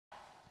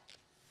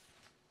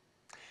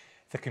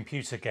The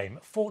computer game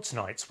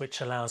Fortnite,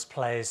 which allows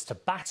players to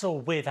battle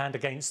with and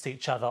against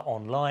each other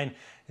online,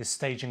 is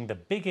staging the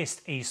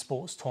biggest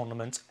esports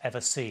tournament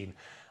ever seen.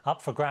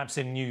 Up for grabs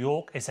in New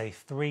York is a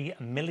 $3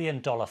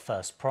 million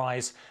first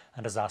prize,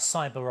 and as our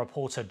cyber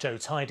reporter Joe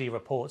Tidy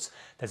reports,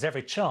 there's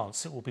every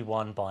chance it will be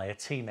won by a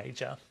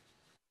teenager.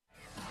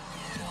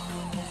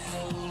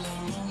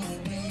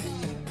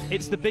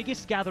 It's the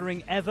biggest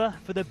gathering ever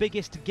for the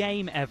biggest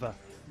game ever.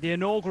 The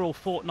inaugural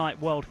Fortnite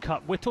World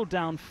Cup whittled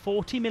down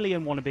 40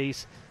 million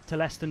wannabes to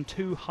less than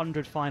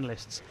 200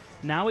 finalists.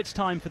 Now it's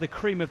time for the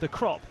cream of the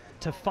crop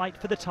to fight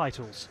for the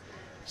titles.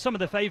 Some of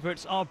the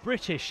favourites are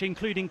British,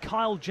 including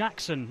Kyle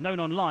Jackson, known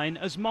online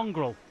as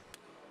Mongrel.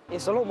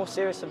 It's a lot more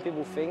serious than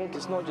people think.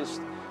 It's not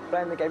just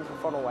playing the game for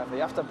fun or whatever.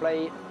 You have to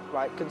play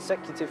like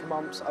consecutive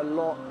months, a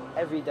lot,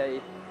 every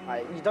day.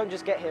 You don't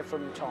just get here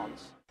from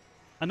chance.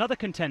 Another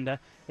contender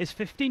is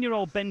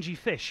 15-year-old Benji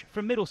Fish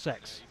from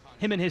Middlesex.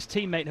 Him and his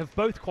teammate have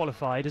both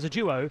qualified as a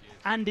duo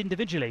and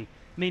individually,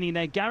 meaning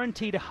they're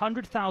guaranteed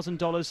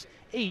 $100,000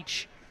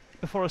 each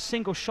before a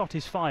single shot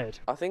is fired.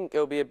 I think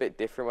it'll be a bit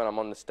different when I'm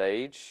on the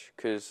stage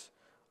because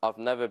I've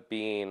never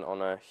been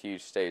on a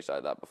huge stage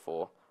like that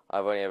before.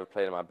 I've only ever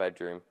played in my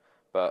bedroom,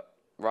 but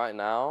right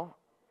now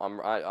I'm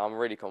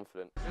really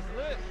confident.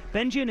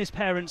 Benji and his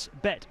parents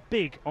bet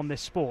big on this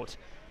sport.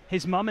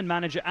 His mum and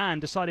manager Anne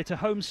decided to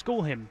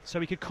homeschool him so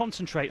he could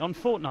concentrate on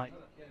Fortnite.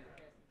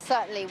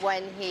 Certainly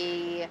when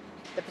the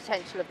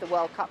potential of the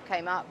World Cup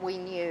came up, we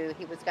knew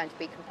he was going to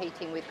be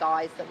competing with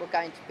guys that were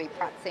going to be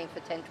practicing for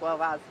 10, 12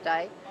 hours a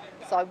day.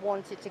 So I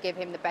wanted to give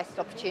him the best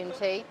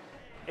opportunity.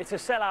 It's a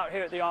sellout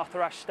here at the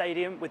Arthur Ashe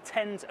Stadium with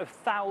tens of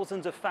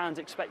thousands of fans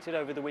expected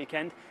over the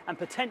weekend and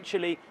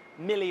potentially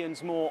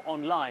millions more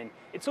online.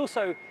 It's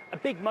also a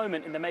big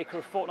moment in the maker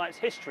of Fortnite's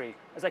history,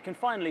 as they can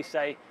finally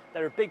say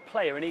they're a big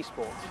player in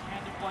esports.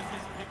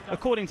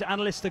 According to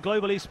analysts, the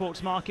global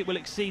esports market will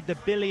exceed the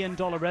 $1 billion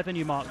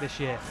revenue mark this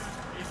year.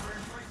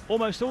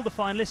 Almost all the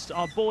finalists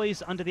are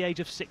boys under the age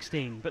of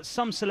 16, but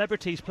some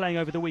celebrities playing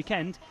over the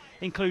weekend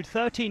include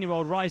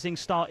 13-year-old rising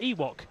star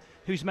Ewok,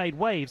 who's made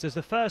waves as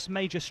the first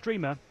major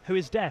streamer who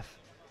is deaf.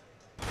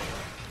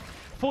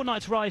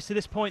 Fortnite's rise to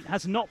this point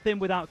has not been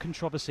without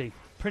controversy.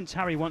 Prince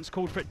Harry once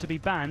called for it to be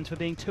banned for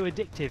being too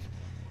addictive.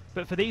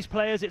 But for these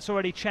players, it's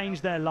already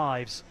changed their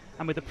lives.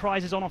 And with the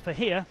prizes on offer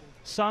here,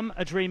 some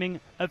are dreaming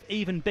of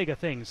even bigger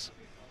things.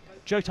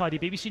 Joe Tidy,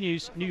 BBC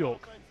News, New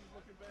York.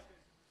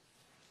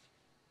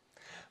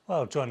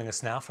 Well, joining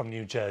us now from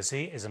New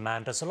Jersey is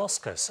Amanda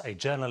Zelauskas, a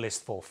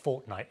journalist for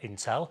Fortnite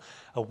Intel,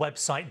 a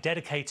website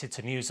dedicated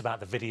to news about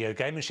the video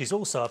game, and she's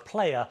also a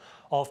player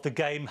of the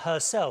game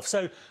herself.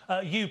 So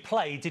you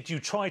play. Did you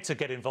try to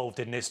get involved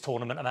in this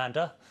tournament,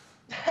 Amanda?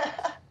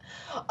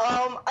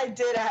 I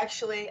did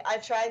actually. I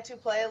tried to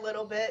play a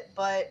little bit,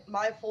 but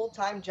my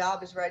full-time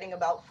job is writing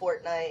about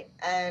Fortnite.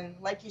 And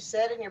like you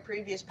said in your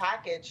previous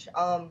package,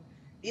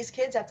 these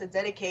kids have to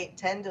dedicate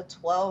 10 to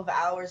 12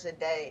 hours a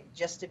day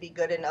just to be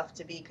good enough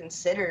to be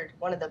considered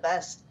one of the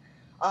best.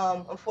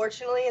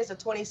 Unfortunately, as a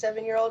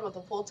 27-year-old with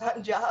a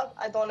full-time job,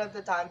 I don't have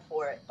the time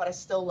for it, but I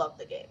still love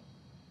the game.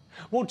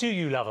 What do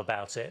you love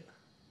about it?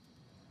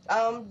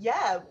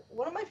 Yeah,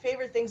 one of my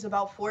favorite things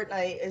about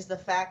Fortnite is the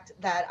fact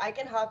that I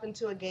can hop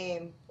into a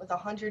game with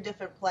 100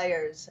 different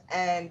players,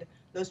 and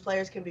those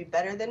players can be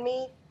better than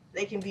me,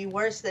 they can be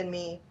worse than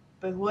me,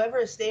 but whoever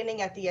is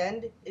standing at the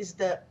end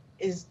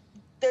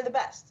they're the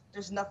best.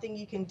 There's nothing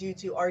you can do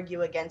to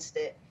argue against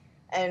it.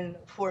 And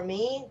for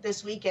me,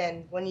 this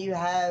weekend, when you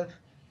have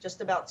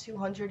just about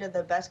 200 of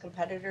the best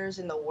competitors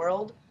in the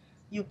world,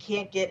 you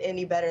can't get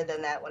any better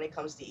than that when it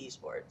comes to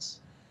esports.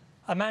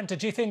 Amanda,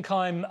 do you think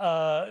I'm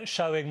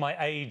showing my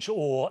age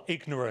or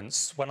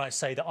ignorance when I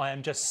say that I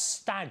am just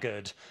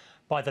staggered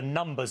by the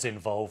numbers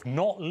involved,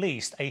 not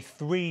least a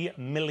 $3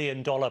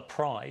 million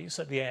prize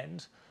at the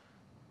end?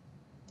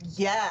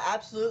 Yeah,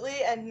 absolutely.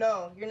 And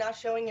no, you're not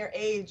showing your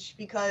age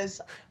because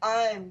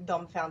I'm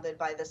dumbfounded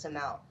by this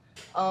amount.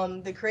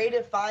 The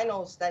creative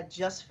finals that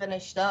just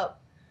finished up,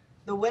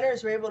 the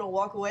winners were able to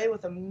walk away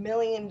with $1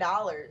 million.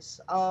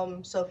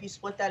 So if you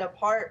split that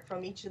apart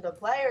from each of the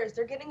players,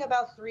 they're getting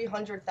about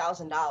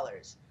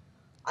 $300,000.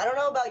 I don't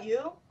know about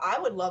you. I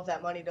would love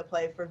that money to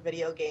play for a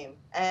video game.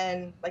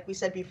 And like we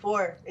said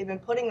before, they've been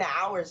putting the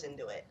hours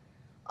into it.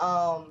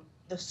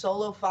 The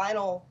solo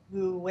final,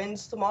 who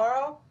wins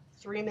tomorrow,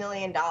 $3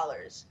 million.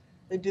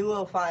 The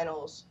duo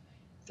finals,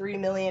 $3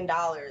 million.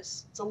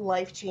 It's a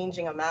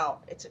life-changing amount.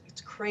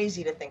 It's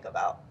crazy to think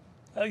about.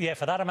 Yeah,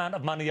 for that amount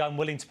of money, I'm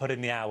willing to put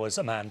in the hours,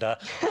 Amanda.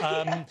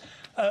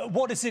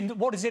 What is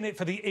in it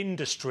for the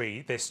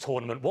industry, this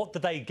tournament? What do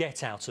they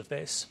get out of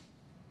this?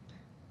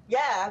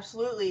 Yeah,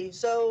 absolutely.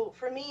 So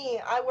for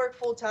me, I work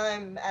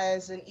full-time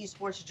as an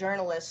esports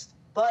journalist,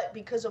 but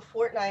because of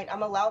Fortnite,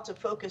 I'm allowed to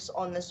focus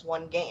on this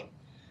one game.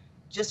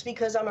 Just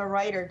because I'm a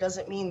writer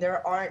doesn't mean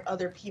there aren't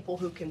other people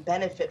who can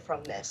benefit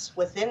from this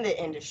within the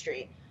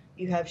industry.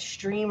 You have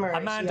streamers.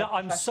 Amanda,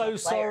 I'm so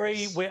sorry.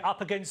 players. We're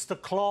up against the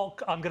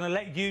clock. I'm going to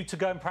let you to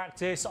go and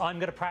practice. I'm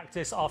going to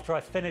practice after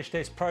I finish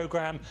this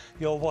programme.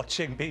 You're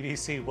watching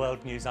BBC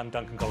World News. I'm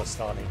Duncan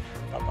Golestani.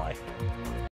 Bye-bye.